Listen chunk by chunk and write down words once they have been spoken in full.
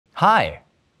Hi,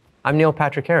 I'm Neil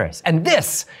Patrick Harris, and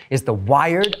this is the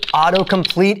Wired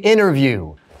Autocomplete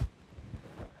Interview.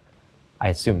 I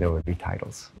assumed there would be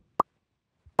titles.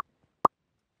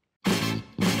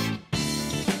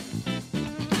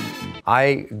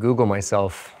 I Google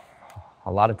myself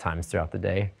a lot of times throughout the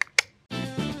day.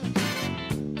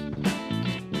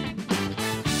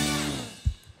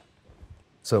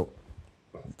 So,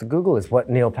 the Google is what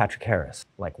Neil Patrick Harris?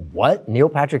 Like, what? Neil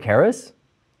Patrick Harris?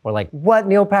 Or like, what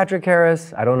Neil Patrick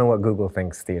Harris? I don't know what Google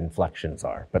thinks the inflections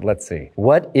are, but let's see.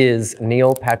 What is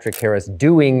Neil Patrick Harris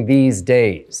doing these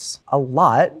days? A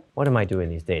lot. What am I doing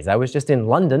these days? I was just in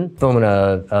London filming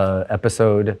a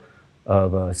episode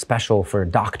of a special for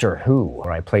Doctor Who,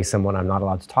 where I play someone I'm not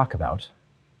allowed to talk about.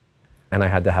 And I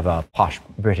had to have a posh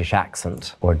British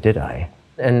accent, or did I?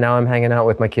 And now I'm hanging out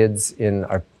with my kids in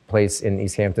our place in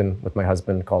East Hampton with my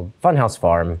husband called Funhouse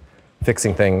Farm,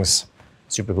 fixing things,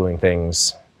 supergluing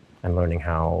things, and learning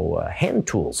how hand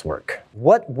tools work.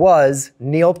 What was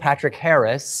Neil Patrick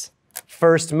Harris'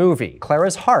 first movie?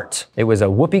 Clara's Heart. It was a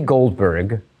Whoopi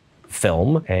Goldberg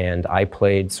film, and I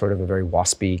played sort of a very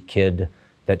waspy kid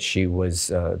that she was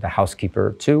the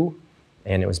housekeeper to,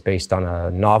 and it was based on a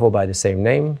novel by the same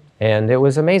name. And it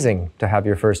was amazing to have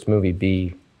your first movie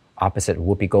be opposite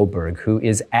Whoopi Goldberg, who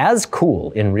is as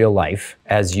cool in real life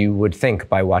as you would think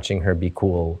by watching her be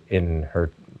cool in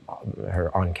her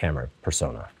on-camera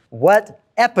persona. What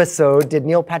episode did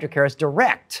Neil Patrick Harris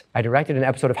direct? I directed an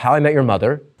episode of How I Met Your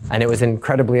Mother, and it was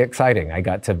incredibly exciting. I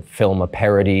got to film a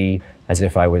parody as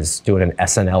if I was doing an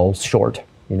SNL short,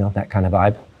 you know, that kind of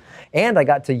vibe. And I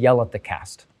got to yell at the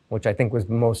cast, which I think was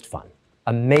most fun.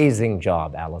 Amazing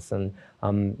job, Allison.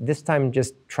 This time,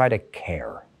 just try to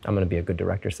care. I'm gonna be a good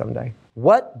director someday.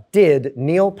 What did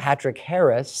Neil Patrick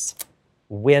Harris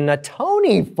win a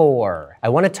Tony for? I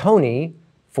won a Tony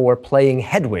for playing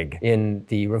Hedwig in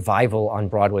the revival on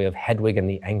Broadway of Hedwig and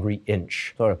the Angry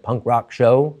Inch. Sort of punk rock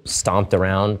show, stomped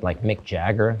around like Mick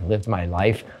Jagger, lived my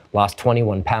life, lost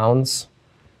 21 pounds,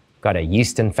 got a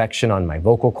yeast infection on my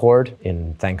vocal cord,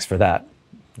 and thanks for that,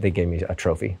 they gave me a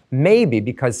trophy. Maybe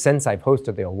because since I've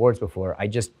hosted the awards before, I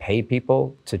just pay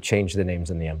people to change the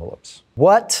names in the envelopes.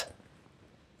 What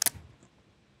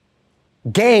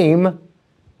game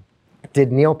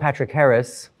did Neil Patrick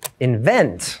Harris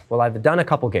invent? Well, I've done a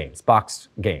couple games, box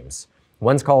games.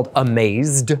 One's called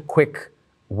Amazed, quick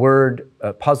word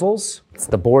puzzles. It's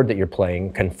the board that you're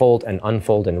playing can fold and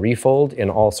unfold and refold in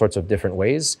all sorts of different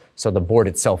ways, so the board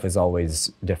itself is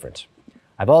always different.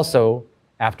 I've also,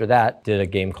 after that, did a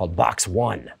game called Box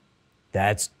One.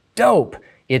 That's dope.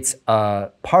 It's a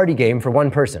party game for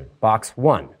one person, Box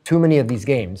One. Too many of these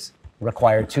games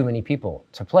require too many people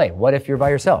to play. What if you're by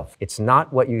yourself? It's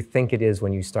not what you think it is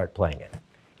when you start playing it.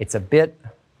 It's a bit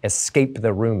escape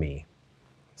the roomy.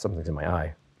 Something's in my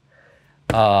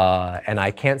eye. And I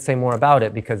can't say more about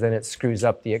it because then it screws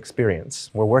up the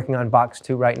experience. We're working on Box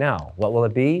 2 right now. What will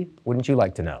it be? Wouldn't you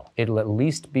like to know? It'll at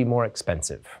least be more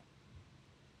expensive.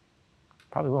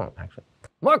 Probably won't, actually.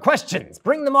 More questions,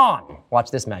 bring them on.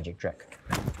 Watch this magic trick.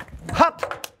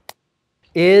 Hop!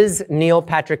 Is Neil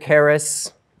Patrick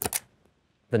Harris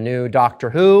the new Doctor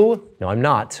Who? No, I'm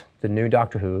not. The new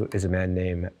Doctor Who is a man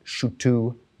named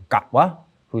Shutu Gatwa,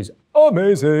 who's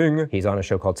amazing. He's on a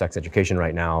show called Sex Education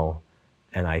right now,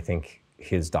 and I think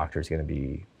his doctor is gonna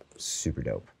be super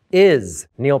dope. Is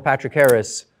Neil Patrick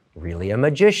Harris really a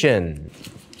magician?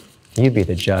 You be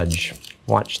the judge.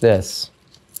 Watch this.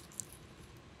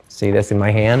 See this in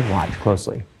my hand? Watch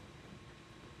closely.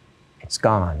 It's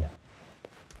gone.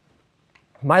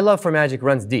 My love for magic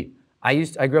runs deep. I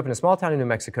grew up in a small town in New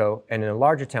Mexico, and in a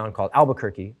larger town called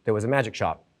Albuquerque, there was a magic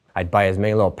shop. I'd buy as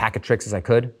many little pack of tricks as I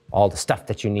could, all the stuff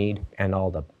that you need, and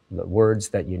all the words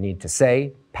that you need to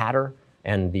say, patter,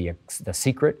 and the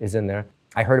secret is in there.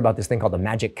 I heard about this thing called the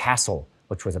Magic Castle,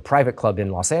 which was a private club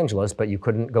in Los Angeles, but you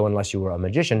couldn't go unless you were a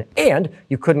magician, and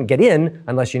you couldn't get in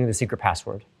unless you knew the secret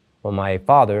password. Well, my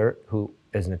father, who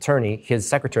is an attorney, his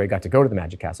secretary got to go to the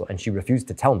Magic Castle, and she refused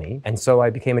to tell me, and so I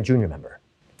became a junior member.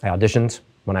 I auditioned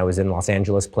when I was in Los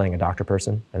Angeles playing a doctor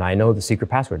person, and I know the secret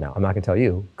password now. I'm not gonna tell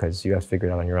you, because you have to figure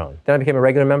it out on your own. Then I became a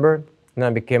regular member, and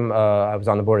then I was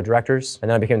on the board of directors, and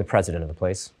then I became the president of the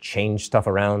place. Changed stuff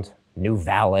around, new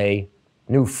valet,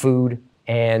 new food,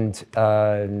 and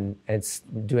it's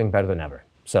doing better than ever.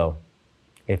 So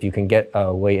if you can get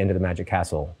a way into the Magic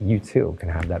Castle, you too can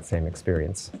have that same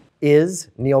experience. Is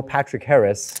Neil Patrick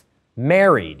Harris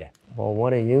married? Well, what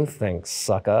do you think,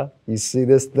 sucker? You see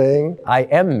this thing? I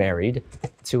am married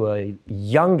to a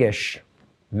youngish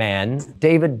man,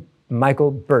 David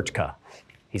Michael Bertka.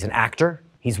 He's an actor.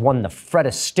 He's won the Fred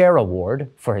Astaire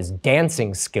Award for his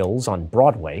dancing skills on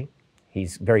Broadway.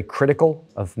 He's very critical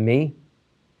of me.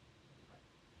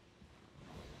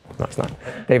 No, it's not.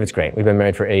 David's great. We've been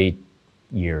married for 8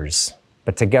 years,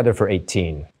 but together for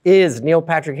 18. Is Neil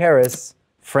Patrick Harris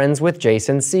friends with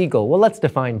Jason Segel? Well, let's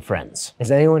define friends.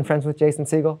 Is anyone friends with Jason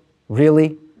Segel?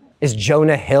 Really? Is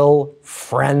Jonah Hill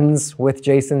friends with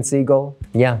Jason Segel?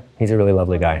 Yeah, he's a really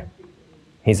lovely guy.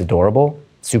 He's adorable,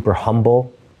 super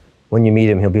humble. When you meet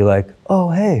him, he'll be like,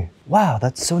 oh, hey, wow,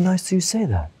 that's so nice you say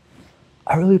that.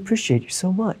 I really appreciate you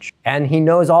so much. And he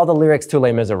knows all the lyrics to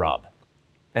Les Miserables.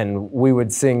 And we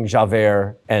would sing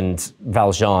Javert and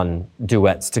Valjean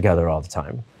duets together all the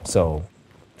time. So,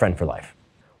 friend for life.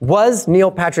 Was Neil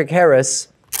Patrick Harris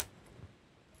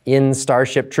in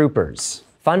Starship Troopers?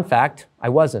 Fun fact, I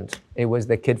wasn't. It was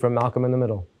the kid from Malcolm in the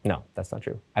Middle. No, that's not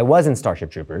true. I was in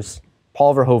Starship Troopers,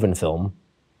 Paul Verhoeven film.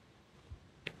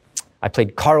 I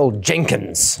played Carl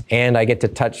Jenkins, and I get to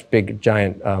touch big,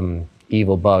 giant,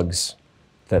 evil bugs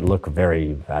that look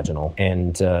very vaginal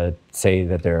and say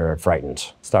that they're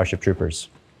frightened. Starship Troopers.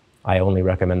 I only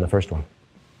recommend the first one.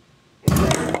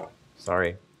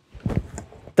 Sorry.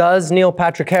 Does Neil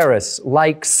Patrick Harris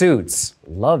like suits?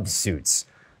 Loves suits.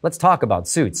 Let's talk about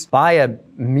suits. Buy a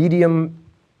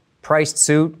medium-priced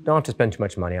suit. Don't have to spend too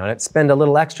much money on it. Spend a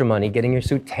little extra money getting your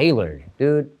suit tailored.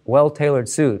 Dude, well-tailored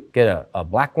suit. Get a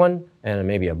black one and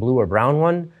maybe a blue or brown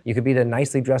one. You could be the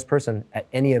nicely dressed person at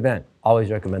any event.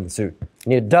 Always recommend the suit.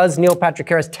 Does Neil Patrick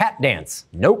Harris tap dance?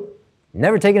 Nope.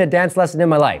 Never taken a dance lesson in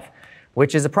my life,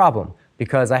 which is a problem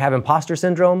because I have imposter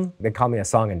syndrome. They call me a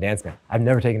song and dance man. I've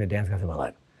never taken a dance class in my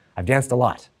life. I've danced a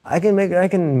lot. I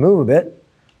can move a bit,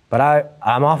 but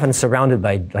I'm often surrounded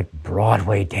by like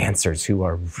Broadway dancers who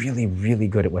are really, really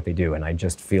good at what they do, and I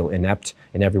just feel inept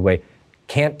in every way.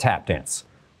 Can't tap dance.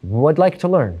 Would like to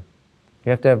learn. You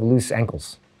have to have loose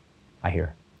ankles, I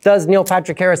hear. Does Neil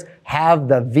Patrick Harris have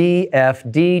the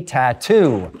VFD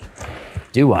tattoo?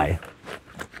 Do I?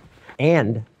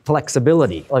 And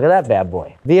flexibility. Look at that bad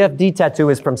boy. VFD tattoo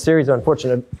is from Series of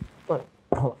Unfortunate...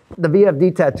 The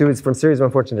VFD tattoo is from Series of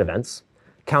Unfortunate Events.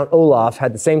 Count Olaf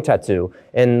had the same tattoo,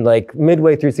 and like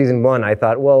midway through season 1, I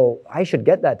thought, well, I should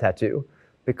get that tattoo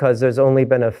because there's only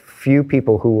been a few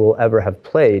people who will ever have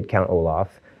played Count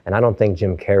Olaf, and I don't think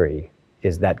Jim Carrey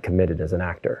is that committed as an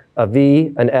actor. A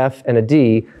V, an F, and a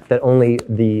D that only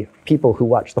the people who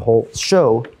watch the whole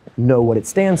show know what it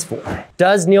stands for.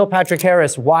 Does Neil Patrick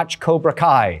Harris watch Cobra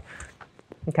Kai?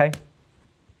 Okay.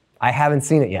 I haven't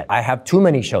seen it yet. I have too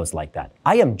many shows like that.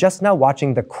 I am just now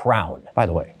watching The Crown. By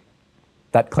the way,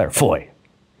 that Claire Foy,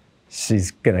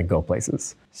 she's gonna go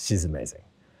places. She's amazing.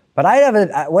 But I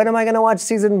haven't, when am I gonna watch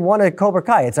season 1 of Cobra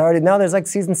Kai? It's already, now there's like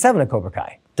season 7 of Cobra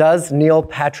Kai. Does Neil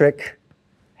Patrick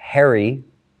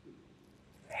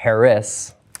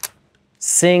Harris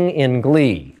sing in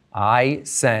Glee? I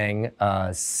sang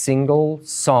a single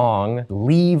song,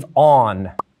 Leave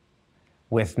On,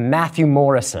 with Matthew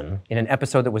Morrison in an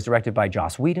episode that was directed by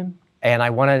Joss Whedon, and I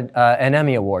won an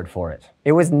Emmy Award for it.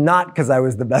 It was not because I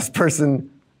was the best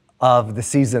person of the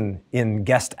season in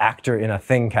guest actor in a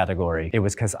thing category. It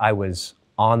was because I was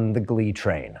on the Glee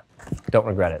train. Don't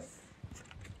regret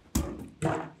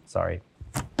it. Sorry.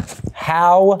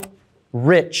 How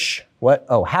rich,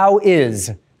 how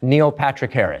is Neil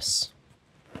Patrick Harris?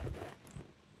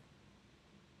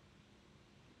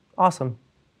 Awesome.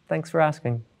 Thanks for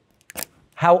asking.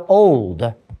 How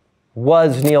old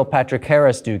was Neil Patrick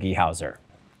Harris, Doogie Howser?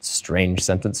 Strange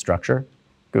sentence structure.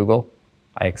 Google.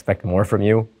 I expect more from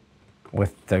you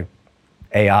with the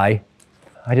AI.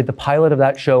 I did the pilot of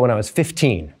that show when I was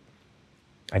 15.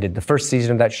 I did the first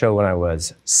season of that show when I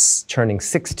was turning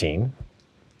 16,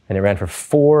 and it ran for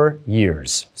 4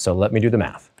 years. So let me do the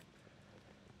math.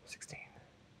 16.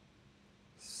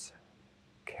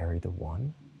 Carry the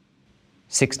 1.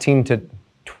 16 to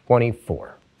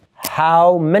 24.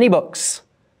 How many books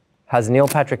has Neil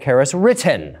Patrick Harris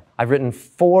written? I've written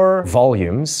 4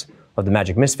 volumes of the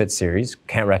Magic Misfits series.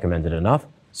 Can't recommend it enough.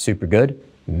 Super good.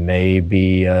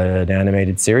 Maybe an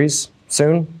animated series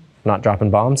soon. Not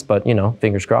dropping bombs, but you know,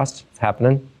 fingers crossed, it's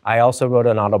happening. I also wrote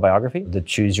an autobiography, the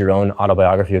Choose Your Own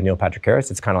Autobiography of Neil Patrick Harris.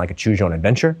 It's kind of like a choose your own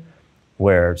adventure,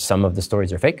 where some of the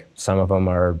stories are fake, some of them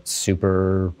are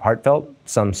super heartfelt,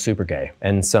 some super gay,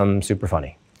 and some super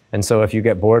funny. And so if you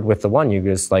get bored with the one, you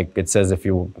just like, it says if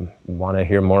you want to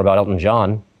hear more about Elton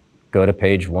John, go to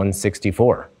page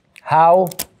 164. How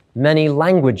many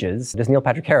languages does Neil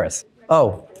Patrick Harris?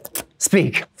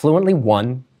 Speak fluently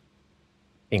 1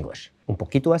 English. Un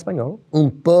poquito español,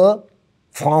 un peu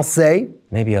français,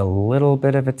 maybe a little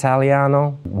bit of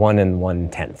Italiano, 1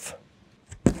 1/10.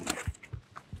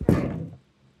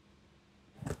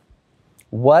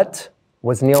 What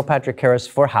was Neil Patrick Harris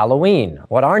for Halloween?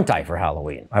 What aren't I for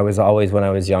Halloween? I was always, when I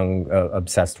was young,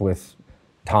 obsessed with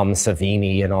Tom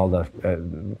Savini and all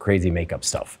the crazy makeup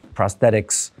stuff.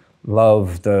 Prosthetics,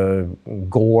 love the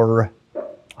gore.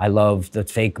 I love the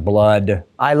fake blood.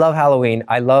 I love Halloween.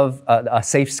 I love a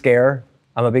safe scare.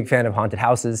 I'm a big fan of haunted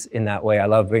houses in that way. I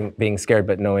love being scared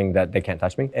but knowing that they can't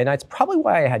touch me. And that's probably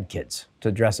why I had kids,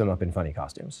 to dress them up in funny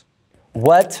costumes.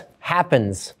 What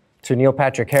happens to Neil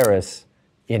Patrick Harris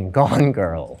in Gone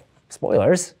Girl?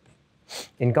 Spoilers.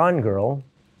 In Gone Girl,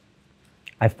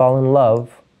 I fall in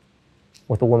love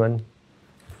with a woman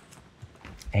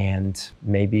and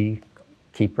maybe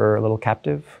keep her a little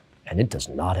captive, and it does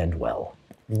not end well.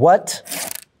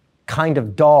 What kind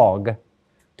of dog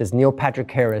does Neil Patrick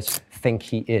Harris think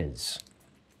he is?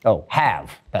 Oh,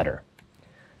 better.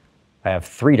 I have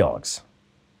 3 dogs.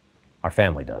 Our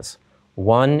family does.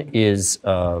 One is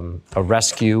a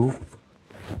rescue,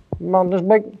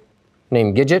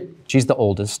 named Gidget. She's the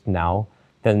oldest now.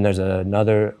 Then there's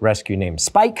another rescue named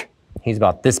Spike. He's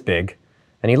about this big,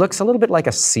 and he looks a little bit like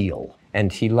a seal.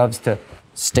 And he loves to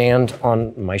stand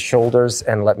on my shoulders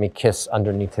and let me kiss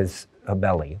underneath his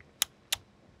belly.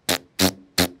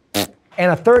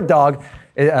 And a third dog,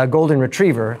 a golden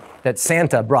retriever that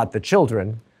Santa brought the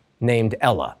children, named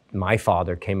Ella. My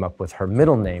father came up with her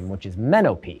middle name, which is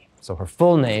Menopee. So her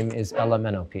full name is Ella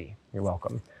Menopee. You're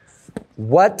welcome.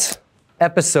 What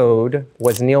episode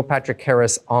was Neil Patrick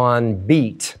Harris on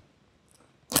Beat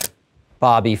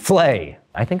Bobby Flay?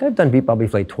 I think I've done Beat Bobby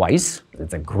Flay twice.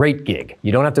 It's a great gig.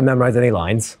 You don't have to memorize any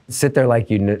lines. Sit there like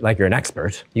you're an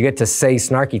expert. You get to say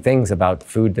snarky things about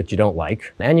food that you don't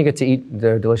like, and you get to eat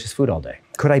the delicious food all day.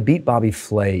 Could I beat Bobby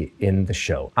Flay in the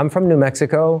show? I'm from New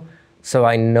Mexico, so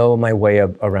I know my way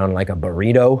around like a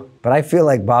burrito, but I feel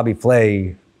like Bobby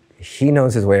Flay, he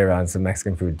knows his way around some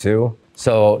Mexican food too.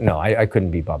 So no, I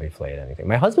couldn't beat Bobby Flay at anything.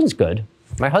 My husband's good.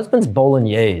 My husband's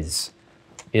bolognese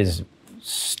is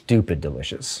stupid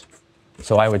delicious.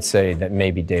 So I would say that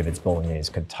maybe David's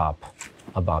bolognese could top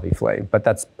a Bobby Flay, but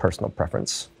that's personal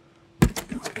preference.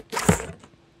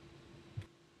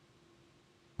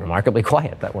 Remarkably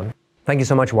quiet, that one. Thank you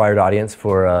so much, Wired audience,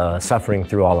 for suffering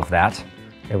through all of that.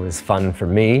 It was fun for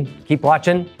me. Keep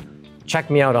watching.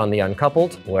 Check me out on The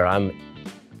Uncoupled, where I'm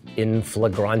in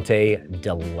flagrante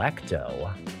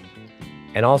delecto.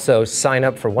 And also sign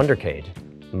up for Wondercade,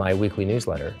 my weekly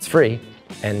newsletter. It's free.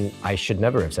 And I should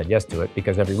never have said yes to it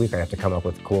because every week I have to come up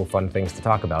with cool, fun things to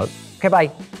talk about. Okay, bye.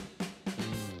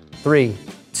 3,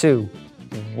 2,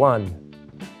 1.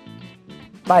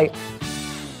 Bye.